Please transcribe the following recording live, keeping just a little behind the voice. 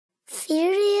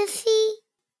Seriously?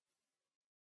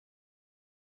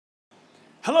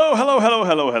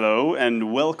 Hello,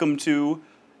 and welcome to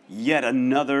yet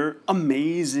another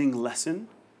amazing lesson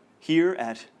here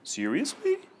at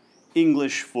Seriously?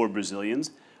 English for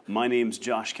Brazilians. My name's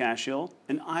Josh Cashill,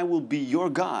 and I will be your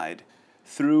guide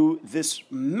through this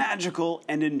magical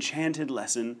and enchanted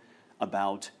lesson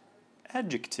about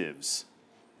adjectives.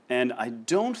 And I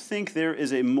don't think there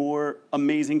is a more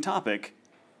amazing topic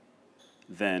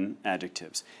than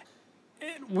adjectives.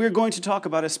 We're going to talk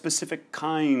about a specific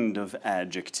kind of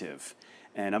adjective,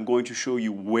 and I'm going to show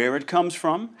you where it comes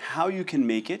from, how you can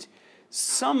make it,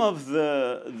 some of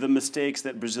the mistakes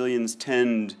that Brazilians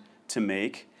tend to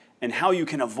make, and how you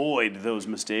can avoid those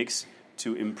mistakes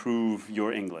to improve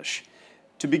your English.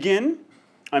 To begin,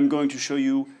 I'm going to show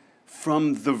you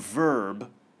from the verb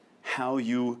how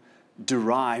you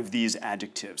derive these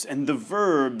adjectives. And the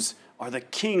verbs are the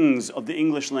kings of the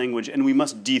English language, and we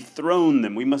must dethrone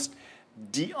them. We must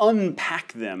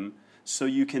unpack them so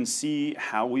you can see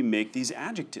how we make these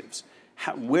adjectives,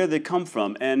 where they come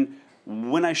from. And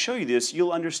when I show you this,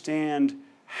 you'll understand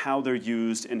how they're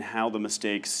used and how the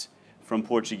mistakes from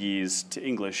Portuguese to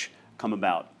English come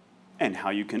about, and how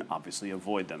you can obviously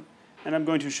avoid them. And I'm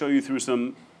going to show you through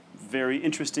some very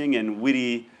interesting and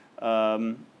witty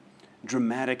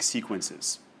dramatic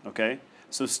sequences, okay?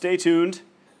 So stay tuned,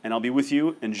 and I'll be with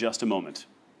you in just a moment.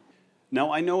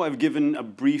 Now, I know I've given a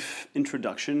brief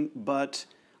introduction, but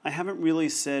I haven't really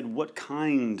said what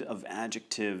kind of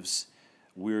adjectives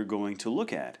we're going to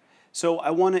look at. So I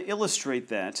want to illustrate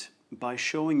that by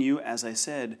showing you, as I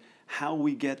said, how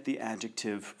we get the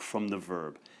adjective from the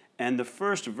verb. And the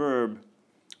first verb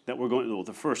that we're going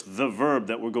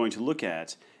to look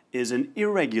at is an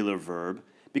irregular verb,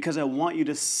 because I want you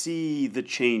to see the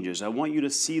changes. I want you to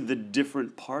see the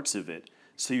different parts of it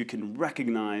so you can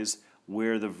recognize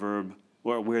where the verb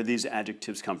or where these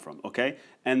adjectives come from, okay?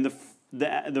 And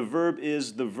the verb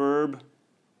is the verb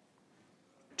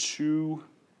to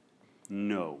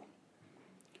know.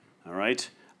 All right?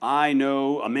 I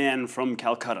know a man from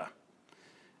Calcutta.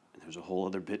 There's a whole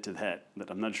other bit to that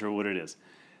I'm not sure what it is.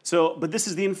 So, but this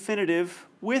is the infinitive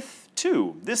with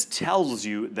to. This tells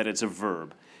you that it's a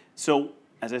verb. So,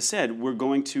 as I said, we're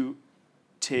going to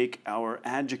take our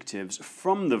adjectives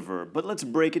from the verb, but let's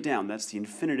break it down. That's the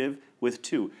infinitive with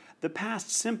to. The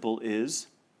past simple is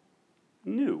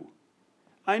knew.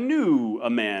 I knew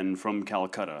a man from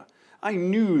Calcutta. I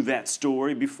knew that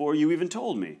story before you even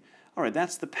told me. All right,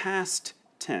 that's the past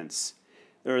tense,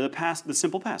 or the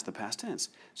simple past, the past tense.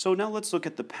 So now let's look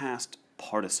at the past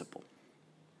participle.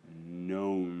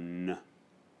 Known.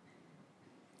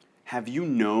 Have you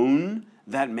known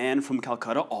that man from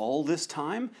Calcutta all this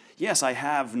time? Yes, I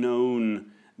have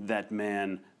known that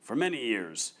man for many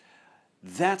years.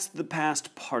 That's the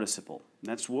past participle.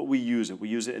 That's what we use it. We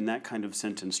use it in that kind of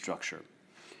sentence structure.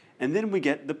 And then we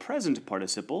get the present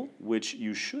participle, which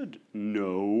you should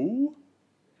know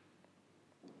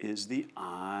is the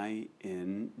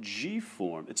ing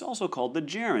form. It's also called the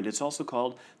gerund. It's also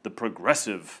called the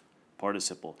progressive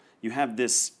participle. You have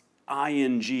this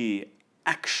ing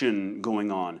action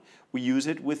going on. We use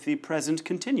it with the present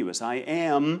continuous. I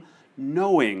am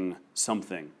knowing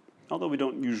something. Although we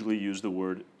don't usually use the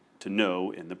word to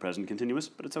know in the present continuous,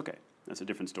 but it's okay. That's a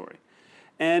different story.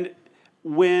 And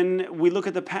when we look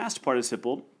at the past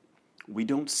participle, we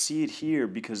don't see it here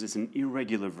because it's an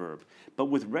irregular verb. But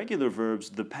with regular verbs,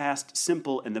 the past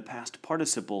simple and the past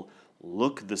participle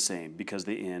look the same because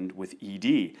they end with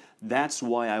ed. That's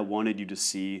why I wanted you to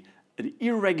see an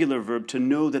irregular verb to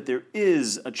know that there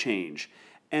is a change.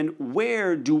 And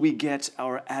where do we get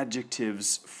our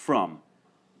adjectives from?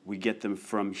 We get them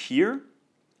from here,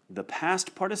 the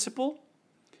past participle,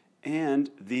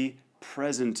 and the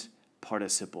present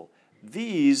participle.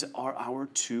 These are our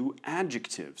two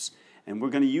adjectives. And we're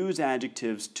going to use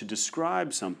adjectives to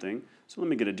describe something. So let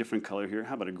me get a different color here.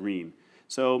 How about a green?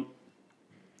 So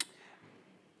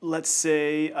let's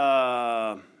say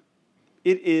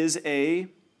it is a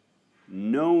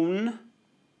known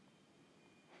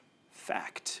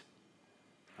fact.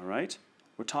 All right?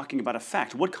 We're talking about a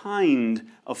fact. What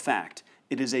kind of fact?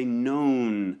 It is a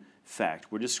known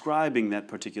fact. We're describing that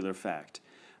particular fact.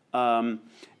 And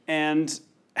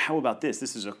how about this?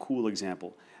 This is a cool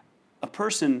example. A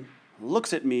person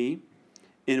looks at me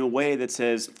in a way that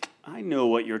says, I know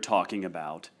what you're talking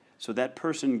about. So that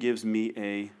person gives me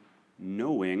a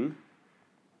knowing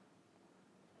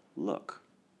look.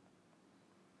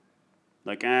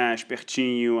 Like,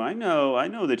 espertinho, I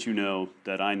know that you know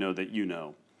that I know that you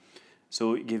know.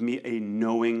 So give me a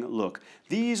knowing look.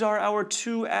 These are our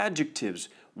two adjectives.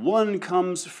 One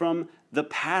comes from the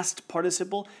past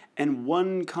participle and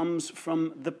one comes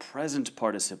from the present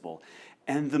participle.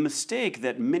 And the mistake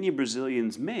that many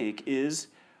Brazilians make is,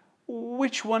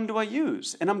 which one do I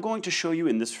use? And I'm going to show you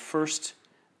in this first,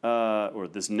 or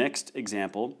this next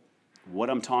example, what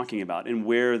I'm talking about and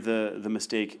where the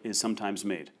mistake is sometimes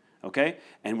made. Okay?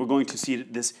 And we're going to see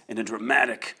this in a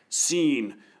dramatic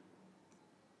scene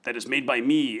that is made by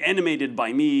me, animated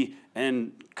by me,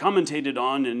 and commentated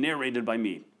on and narrated by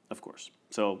me, of course.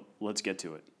 So let's get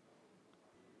to it.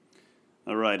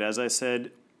 All right, as I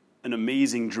said, an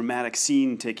amazing dramatic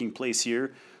scene taking place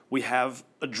here. We have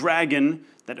a dragon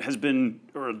that has been,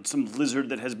 or some lizard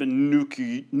that has been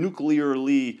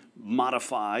nuclearly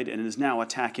modified and is now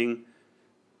attacking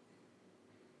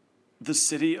the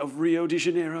city of Rio de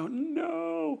Janeiro.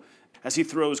 No! As he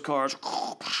throws cars.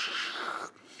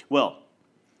 Well,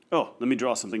 let me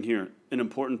draw something here. An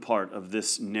important part of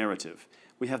this narrative.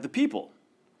 We have the people.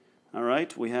 All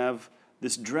right? We have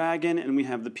this dragon and we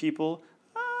have the people.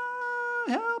 Help,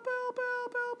 help,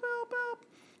 help, help, help, help.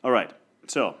 All right.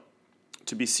 So,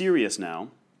 to be serious now,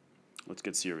 let's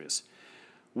get serious.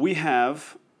 We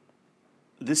have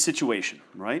this situation,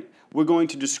 right? We're going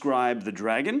to describe the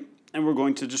dragon and we're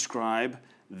going to describe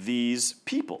these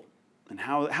people and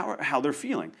how they're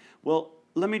feeling. Well,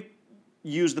 let me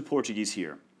use the Portuguese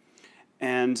here.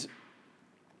 And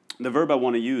the verb I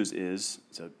want to use is,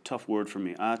 it's a tough word for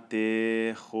me,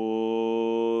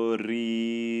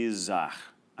 aterrorizar.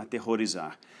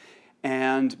 Aterrorizar.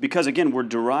 And because, again, we're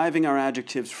deriving our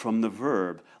adjectives from the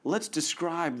verb, let's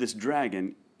describe this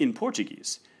dragon in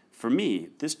Portuguese. For me,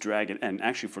 this dragon, and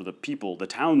actually for the people, the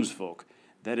townsfolk,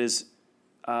 that is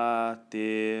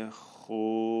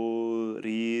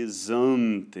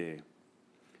aterrorizante.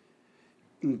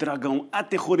 Dragão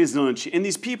aterrorizante. And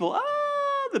these people,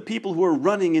 the people who are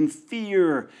running in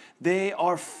fear, they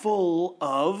are full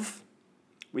of,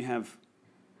 we have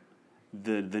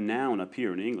the noun up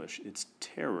here in English, it's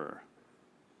terror.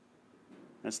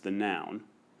 That's the noun.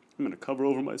 I'm going to cover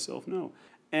over myself, no.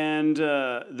 And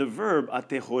the verb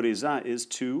aterrorizar is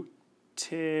to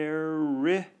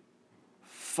terrify,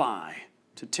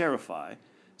 to terrify.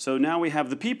 So now we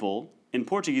have the people. In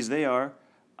Portuguese, they are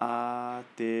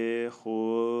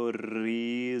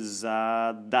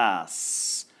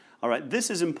aterrorizadas. All right,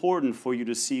 this is important for you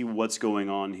to see what's going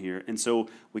on here, and so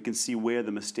we can see where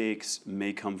the mistakes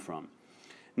may come from.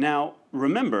 Now,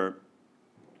 remember,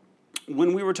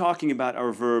 when we were talking about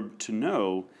our verb to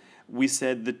know, we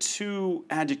said the two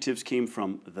adjectives came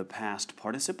from the past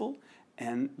participle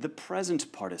and the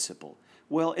present participle.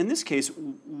 Well, in this case,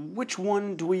 which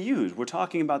one do we use? We're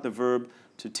talking about the verb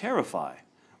to terrify.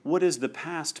 What is the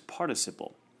past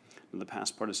participle? The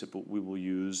past participle we will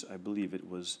use, I believe it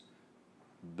was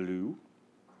blue.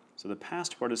 So the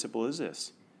past participle is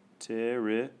this,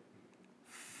 terrified.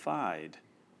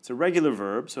 It's a regular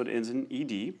verb, so it ends in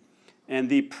ed. And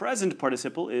the present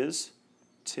participle is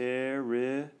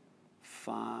terrifying.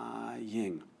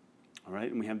 All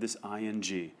right, and we have this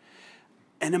ing.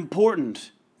 An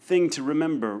important thing to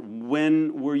remember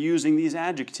when we're using these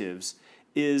adjectives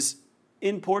is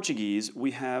in Portuguese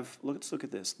we have, let's look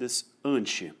at this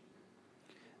anche.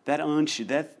 That anche,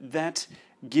 that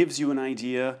gives you an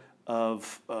idea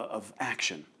of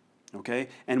action, okay?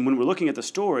 And when we're looking at the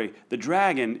story, the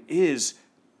dragon is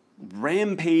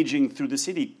rampaging through the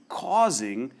city,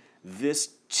 causing this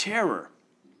terror.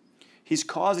 He's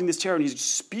causing this terror, and he's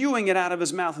spewing it out of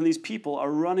his mouth, and these people are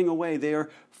running away. They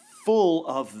are full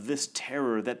of this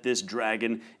terror that this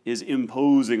dragon is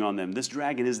imposing on them. This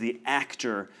dragon is the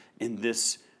actor in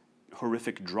this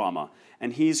horrific drama,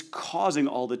 and he's causing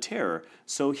all the terror.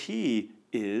 So he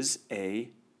is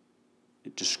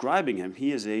describing him,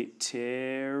 he is a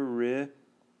terrifying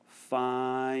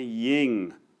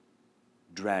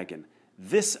dragon.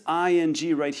 This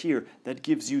ing right here, that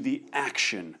gives you the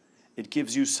action. It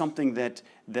gives you something that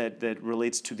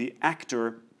relates to the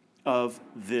actor of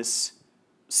this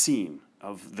scene,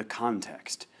 of the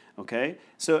context. Okay?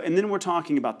 So, and then we're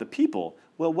talking about the people.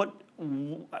 Well,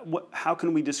 how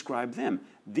can we describe them?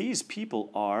 These people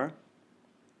are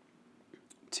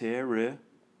terrified.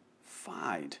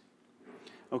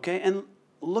 Okay? And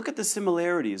look at the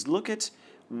similarities. Look at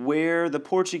where the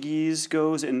Portuguese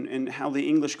goes and how the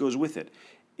English goes with it.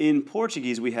 In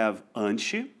Portuguese, we have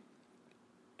anche,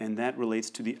 and that relates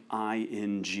to the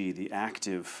ing, the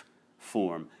active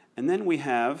form. And then we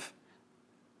have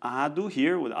ado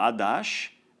here with adas,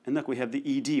 and look, we have the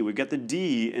ed. We've got the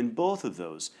d in both of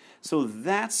those. So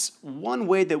that's one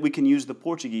way that we can use the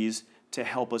Portuguese to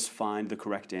help us find the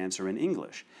correct answer in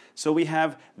English. So we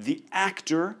have the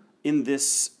actor in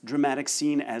this dramatic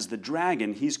scene as the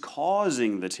dragon. He's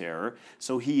causing the terror,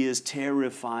 so he is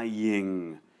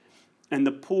terrifying. And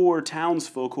the poor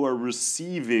townsfolk who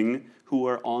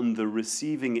are on the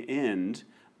receiving end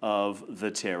of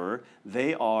the terror,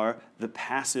 they are the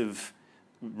passive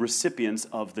recipients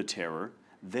of the terror.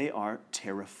 They are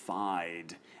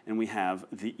terrified. And we have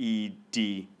the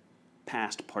ed,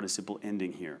 past participle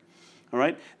ending here. All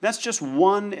right, that's just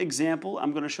one example.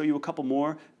 I'm going to show you a couple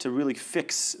more to really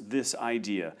fix this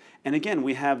idea. And again,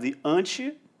 we have the anche,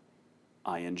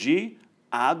 ing,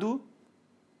 ado,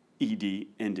 ed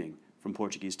ending from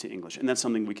Portuguese to English. And that's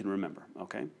something we can remember,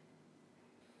 okay?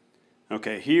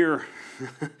 Okay, here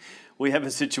we have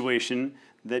a situation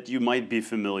that you might be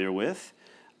familiar with.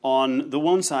 On the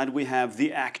one side, we have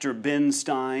the actor Ben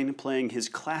Stein playing his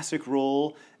classic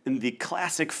role in the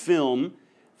classic film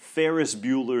Ferris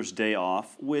Bueller's Day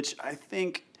Off, which I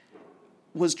think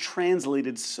was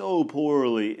translated so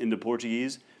poorly into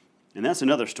Portuguese. And that's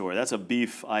another story. That's a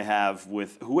beef I have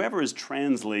with whoever is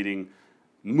translating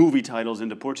movie titles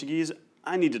into Portuguese.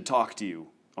 I need to talk to you,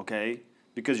 okay?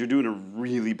 Because you're doing a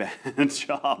really bad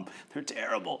job. They're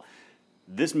terrible.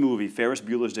 This movie, Ferris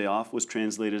Bueller's Day Off, was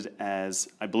translated as,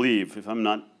 I believe, if I'm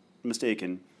not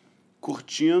mistaken,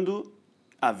 Curtindo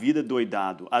a Vida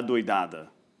Doidado, Adoidada.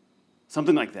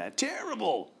 Something like that.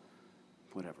 Terrible!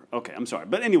 Whatever. Okay, I'm sorry.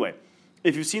 But anyway,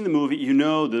 if you've seen the movie, you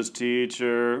know this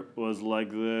teacher was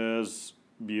like this.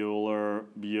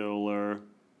 Bueller.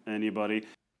 Anybody?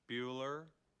 Bueller.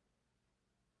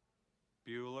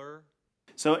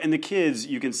 So, and the kids,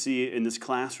 you can see in this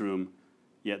classroom,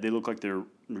 yeah, they look like they're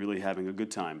really having a good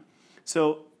time.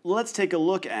 So, let's take a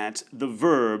look at the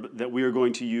verb that we are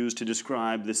going to use to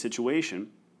describe the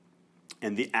situation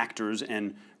and the actors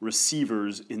and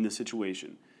receivers in the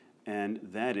situation. And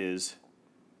that is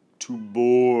to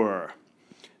bore.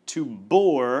 To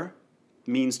bore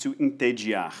means to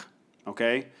entediar,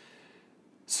 okay?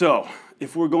 So,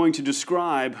 if we're going to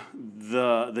describe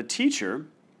the teacher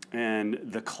and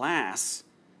the class,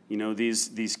 you know,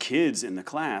 these kids in the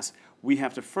class, we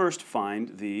have to first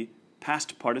find the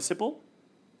past participle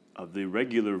of the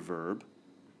regular verb,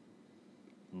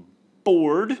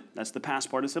 bored, that's the past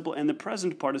participle, and the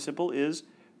present participle is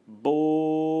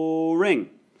boring.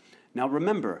 Now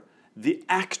remember, the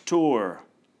actor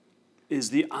is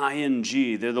the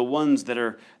ing. They're the ones that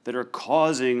are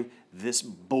causing this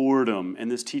boredom,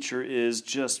 and this teacher is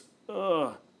just,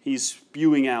 he's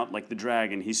spewing out like the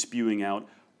dragon. He's spewing out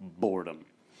boredom.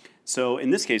 So in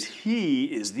this case, he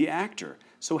is the actor.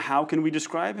 So how can we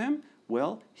describe him?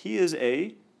 Well, he is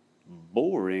a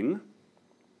boring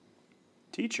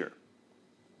teacher.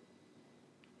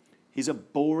 He's a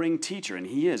boring teacher, and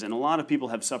he is. And a lot of people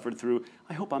have suffered through,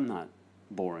 I hope I'm not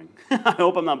boring. I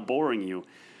hope I'm not boring you.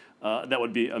 That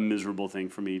would be a miserable thing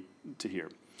for me to hear.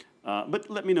 But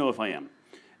let me know if I am.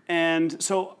 And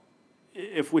so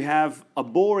if we have a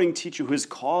boring teacher who is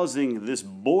causing this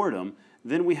boredom,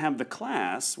 then we have the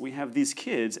class, we have these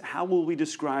kids. How will we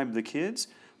describe the kids?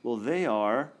 Well, they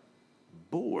are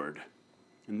bored.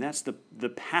 And that's the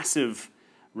passive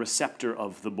receptor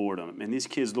of the boredom. And these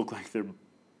kids look like they're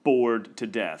bored to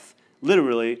death.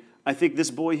 Literally, I think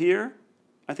this boy here,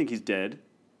 I think he's dead.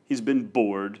 He's been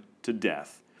bored to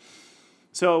death.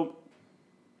 So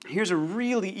here's a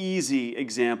really easy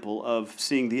example of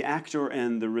seeing the actor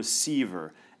and the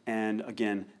receiver. And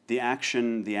again, the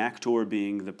action, the actor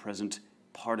being the present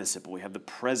participle. We have the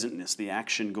presentness, the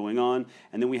action going on,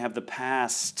 and then we have the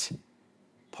past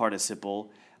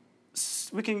participle.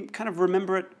 We can kind of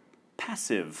remember it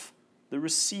passive, the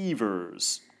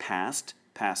receivers, past,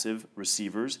 passive,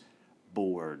 receivers,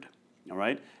 bored. All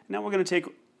right? Now we're going to take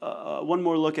one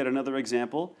more look at another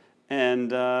example,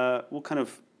 and we'll kind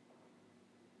of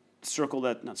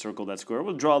not circle that square.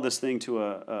 We'll draw this thing to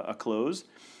a close,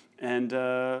 and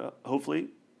hopefully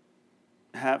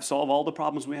solve all the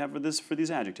problems we have for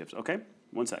these adjectives. Okay?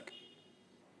 One sec.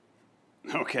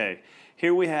 Okay,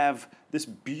 here we have this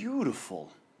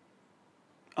beautiful,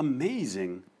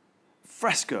 amazing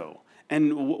fresco.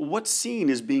 And what scene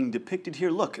is being depicted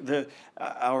here? Look,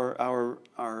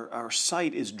 our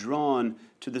sight is drawn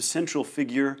to the central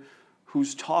figure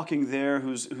who's talking there,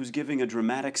 who's giving a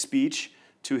dramatic speech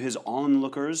to his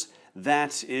onlookers.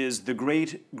 That is the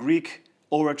great Greek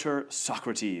orator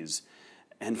Socrates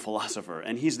and philosopher.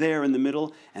 And he's there in the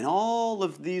middle, and all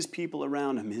of these people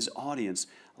around him, his audience,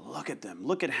 look at them.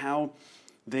 Look at how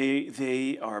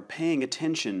they are paying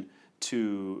attention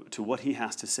to what he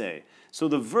has to say. So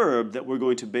the verb that we're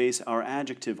going to base our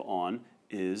adjective on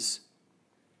is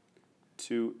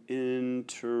to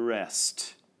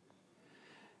interest.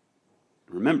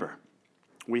 Remember,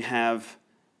 we have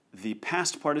the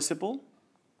past participle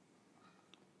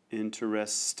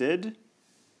interested.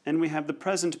 And we have the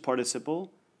present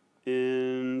participle,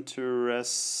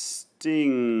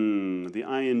 interesting, the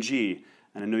ing.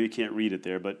 And I know you can't read it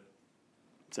there, but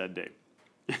sad day.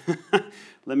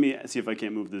 Let me see if I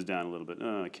can't move this down a little bit.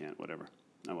 Oh, I can't, whatever.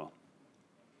 Oh, well.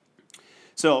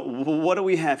 So what do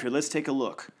we have here? Let's take a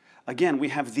look. Again, we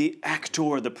have the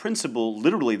actor, the principal,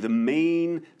 literally the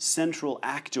main central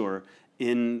actor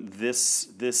in this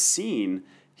scene.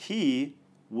 He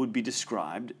would be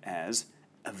described as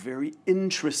a very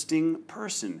interesting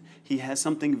person. He has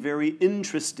something very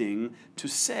interesting to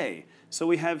say. So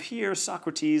we have here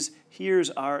Socrates, here's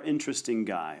our interesting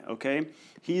guy, okay?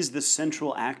 He's the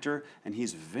central actor, and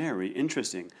he's very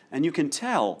interesting. And you can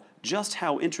tell just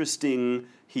how interesting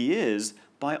he is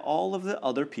by all of the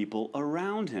other people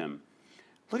around him.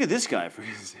 Look at this guy, for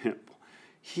example.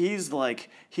 He's like,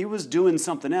 he was doing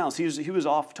something else. He was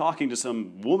off talking to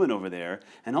some woman over there,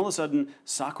 and all of a sudden,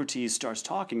 Socrates starts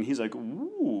talking. He's like,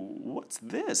 ooh, what's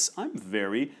this? I'm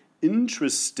very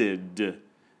interested.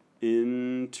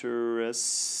 Interested.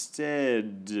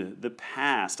 The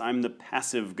past. I'm the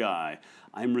passive guy.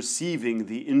 I'm receiving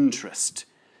the interest.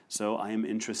 So I am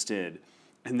interested.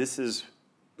 And this is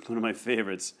one of my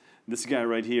favorites. This guy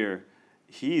right here,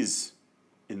 he's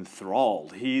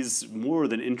enthralled. He's more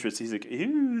than interested. He's like,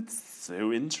 ew, it's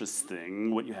so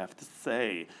interesting what you have to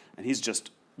say. And he's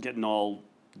just getting all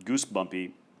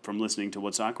goosebumpy from listening to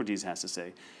what Socrates has to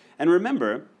say. And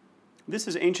remember, this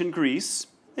is ancient Greece.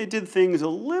 They did things a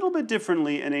little bit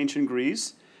differently in ancient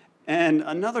Greece. And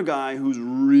another guy who's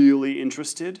really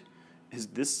interested is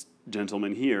this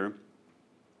gentleman here.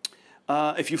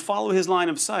 If you follow his line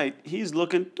of sight, he's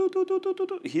looking,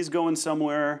 he's going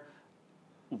somewhere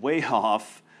way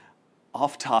off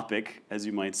topic, as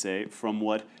you might say, from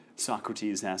what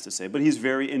Socrates has to say. But he's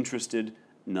very interested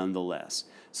nonetheless.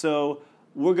 So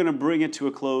we're going to bring it to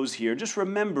a close here, just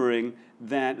remembering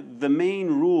that the main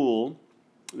rule,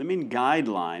 the main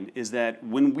guideline is that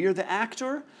when we're the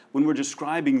actor, when we're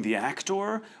describing the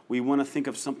actor, we want to think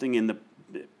of something in the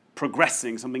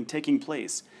progressing, something taking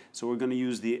place. So we're going to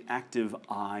use the active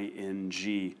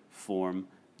ing form,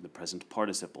 the present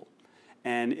participle.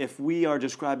 And if we are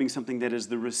describing something that is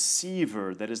the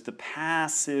receiver, that is the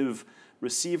passive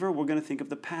receiver, we're going to think of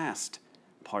the past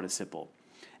participle.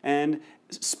 And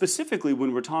specifically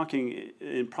when we're talking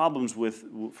in problems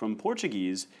from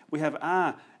Portuguese, we have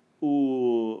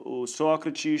o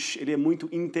Sócrates, ele é muito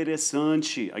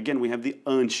interessante. Again, we have the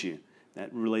ante. That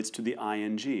relates to the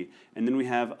ing. And then we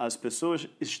have as pessoas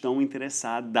estão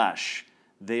interessadas.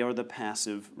 They are the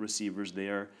passive receivers. They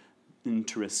are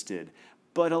interested.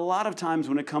 But a lot of times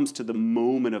when it comes to the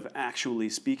moment of actually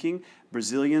speaking,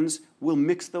 Brazilians will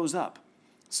mix those up.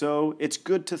 So it's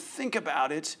good to think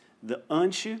about it. The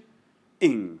ante,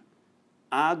 in,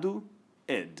 ado,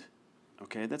 ed.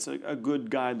 Okay, that's a good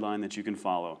guideline that you can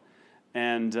follow.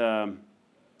 And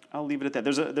I'll leave it at that.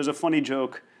 There's a funny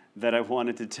joke that I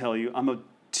wanted to tell you. I'm a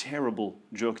terrible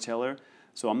joke teller,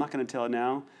 so I'm not going to tell it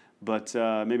now, but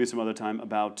maybe some other time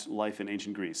about life in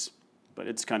ancient Greece. But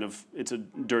it's a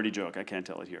dirty joke. I can't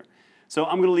tell it here. So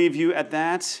I'm going to leave you at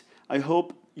that. I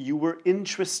hope you were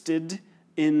interested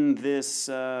in this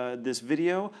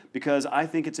video because I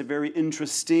think it's a very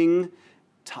interesting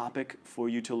topic for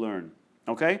you to learn.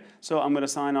 Okay? So I'm going to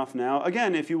sign off now.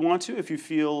 Again, if you want to, if you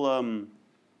feel,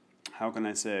 how can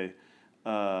I say,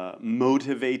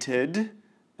 motivated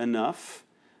enough,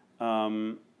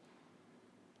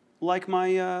 like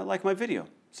my video.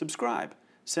 Subscribe.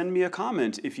 Send me a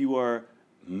comment if you are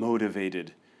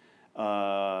motivated.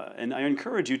 And I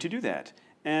encourage you to do that.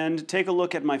 And take a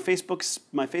look at my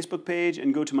Facebook page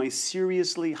and go to my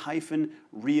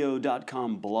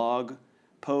seriously-rio.com blog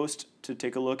post to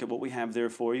take a look at what we have there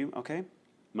for you. Okay?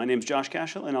 My name's Josh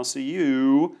Cashel, and I'll see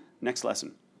you next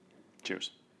lesson.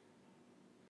 Cheers.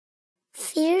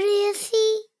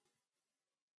 Seriously?